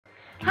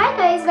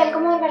guys,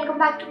 welcome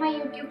back to my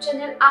YouTube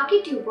channel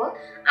Archituber.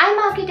 I'm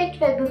architect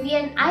Vaibhavi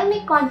and I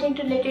make content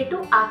related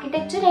to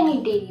architecture and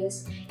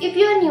interiors. If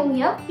you are new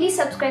here, please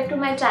subscribe to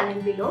my channel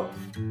below.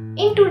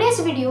 In today's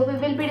video, we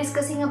will be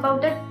discussing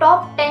about the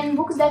top 10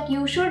 books that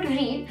you should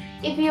read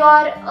if you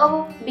are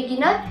a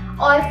beginner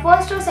or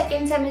first or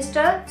second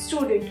semester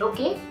student,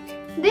 okay?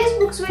 These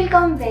books will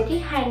come very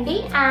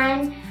handy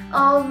and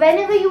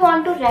whenever you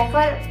want to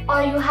refer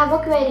or you have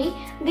a query,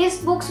 these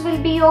books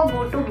will be your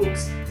go-to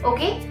books,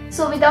 okay?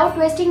 So without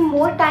wasting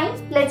more time,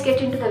 let's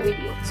get into the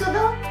video. So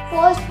the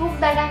first book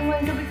that I'm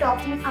going to be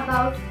talking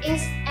about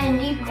is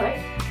Neufert,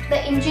 the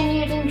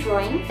engineering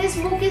drawing. This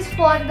book is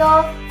for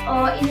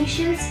the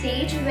initial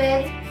stage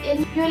where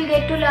you will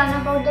get to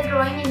learn about the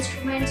drawing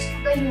instruments,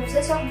 the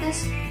uses of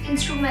these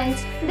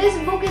instruments.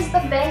 This book is the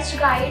best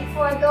guide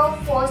for the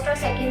first or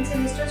second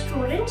semester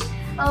students.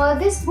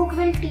 This book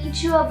will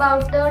teach you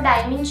about the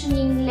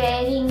dimensioning,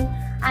 layering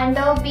and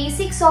the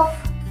basics of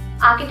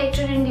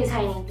architecture and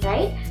designing,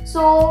 right?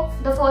 So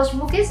the first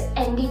book is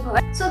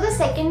Neufert. So the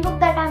second book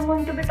that I'm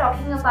going to be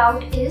talking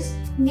about is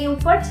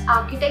Neufert's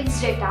Architect's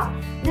Data.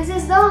 This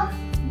is the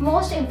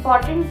most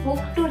important book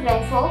to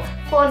refer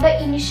for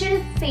the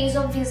initial phase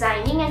of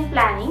designing and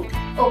planning,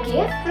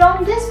 okay?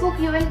 From this book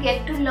you will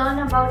get to learn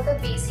about the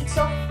basics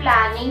of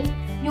planning,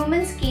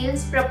 human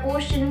scales,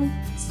 proportion,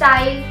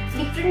 style,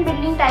 different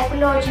building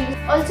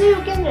typologies. Also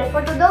you can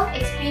refer to the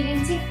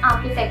experiencing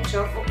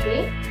architecture,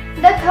 okay?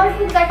 The third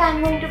book that I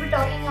am going to be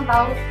talking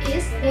about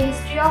is The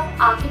History of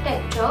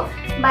Architecture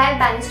by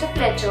Bannister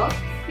Fletcher.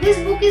 This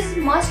book is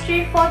must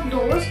read for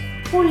those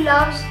who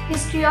loves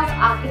history of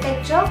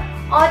architecture,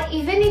 or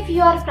even if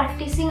you are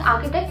practicing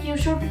architect, you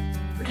should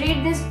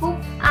read this book,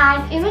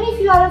 and even if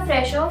you are a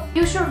fresher,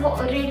 you should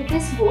read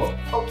this book,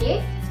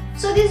 okay?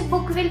 So this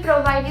book will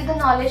provide you the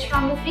knowledge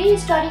from the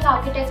prehistoric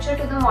architecture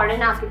to the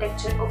modern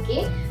architecture,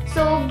 okay?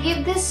 So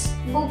give this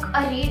book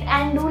a read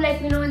and do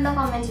let me know in the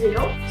comments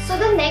below. So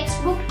the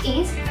next book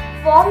is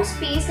Form,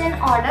 Space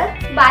and Order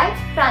by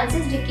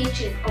Francis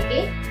Ching,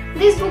 okay?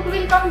 This book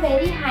will come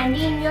very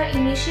handy in your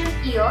initial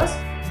years,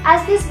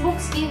 as this book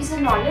gives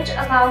you knowledge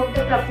about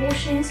the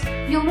proportions,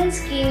 human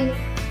scale,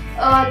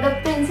 the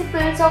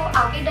principles of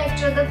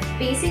architecture, the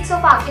basics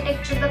of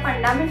architecture, the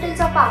fundamentals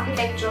of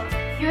architecture.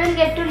 You will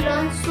get to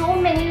learn so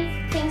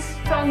many things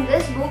from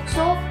this book,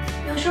 so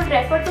you should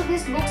refer to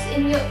these books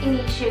in your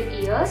initial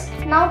years.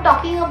 Now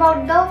talking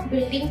about the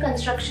building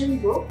construction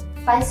book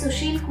by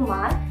Sushil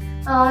Kumar.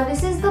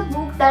 This is the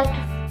book that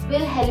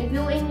will help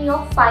you in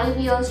your 5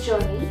 years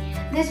journey.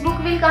 This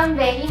book will come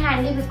very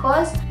handy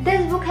because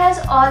this book has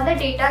all the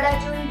data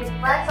that you will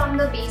require from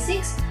the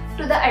basics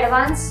to the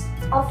advance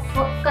of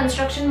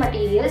construction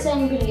materials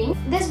and building.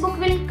 This book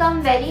will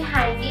come very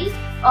handy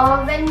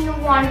when you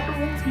want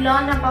to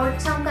learn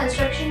about some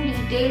construction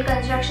detail,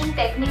 construction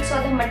techniques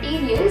or the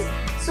materials.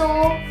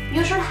 So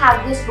you should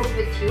have this book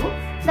with you.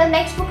 The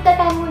next book that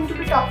I am going to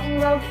be talking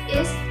about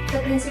is The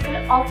Principle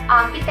of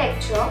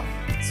Architecture.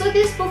 So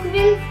this book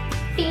will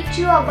teach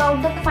you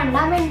about the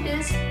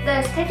fundamentals, the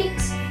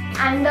aesthetics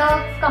and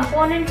the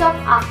components of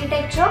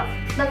architecture,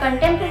 the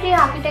contemporary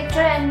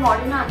architecture and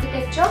modern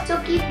architecture.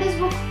 So keep this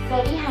book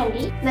very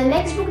handy. The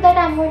next book that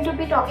I am going to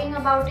be talking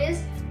about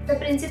is The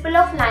Principle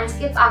of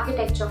Landscape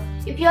Architecture.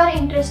 If you are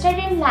interested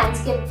in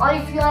landscape or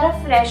if you are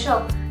a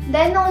fresher,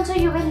 then also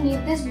you will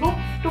need this book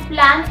to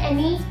plan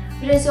any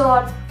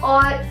resort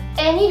or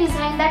any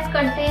design that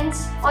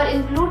contains or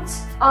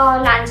includes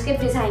landscape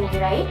designing,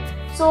 right?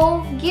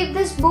 So give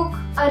this book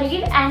a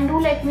read and do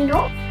let me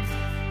know.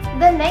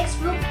 The next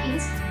book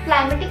is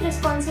Climatic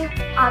Responsive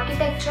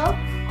Architecture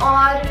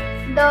or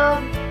the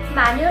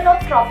Manual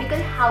of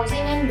Tropical Housing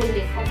and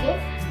Building,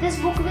 okay? This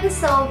book will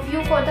serve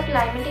you for the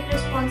climatic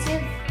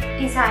responsive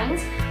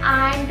designs,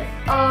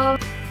 and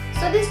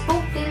so this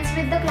book deals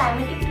with the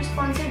climatic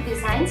responsive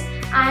designs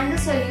and the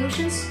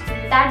solutions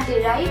that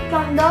derive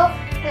from the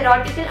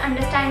theoretical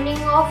understanding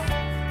of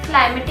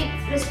climatic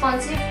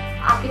responsive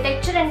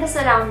architecture and the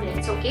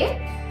surroundings,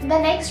 okay? The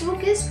next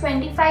book is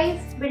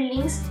 25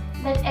 Buildings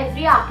That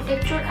Every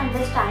Architect Should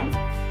Understand.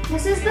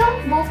 This is the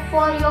book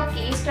for your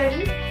case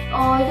study.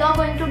 You are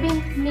going to be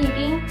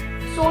needing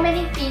so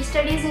many case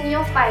studies in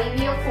your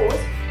 5-year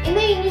course. In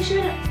the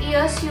initial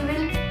years, you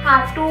will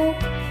have to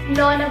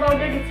learn about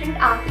the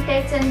different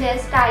architects and their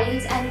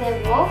styles and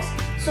their works.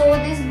 So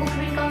this book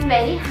will come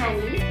very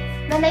handy.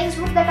 The next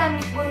book that I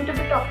am going to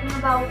be talking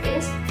about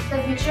is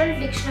The Visual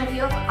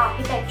Dictionary of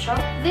Architecture.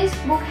 This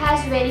book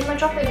has very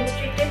much of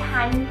illustrated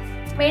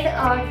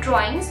handmade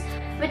drawings,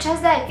 which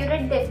has the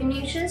accurate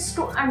definitions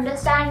to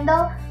understand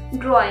the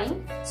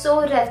drawing.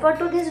 So refer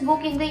to this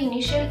book in the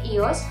initial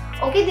years.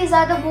 Okay, these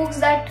are the books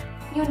that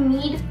you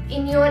need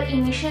in your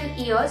initial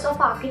years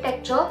of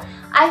architecture.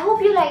 I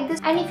hope you like this,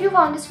 and if you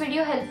found this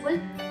video helpful,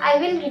 I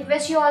will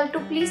request you all to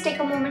please take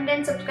a moment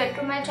and subscribe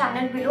to my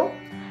channel below,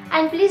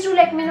 and please do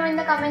let me know in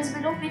the comments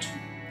below which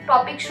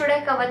topic should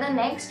I cover the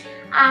next,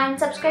 and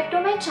subscribe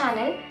to my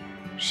channel,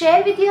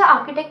 share with your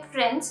architect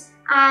friends,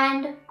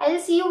 and I will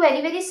see you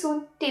very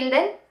soon. Till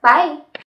then, bye.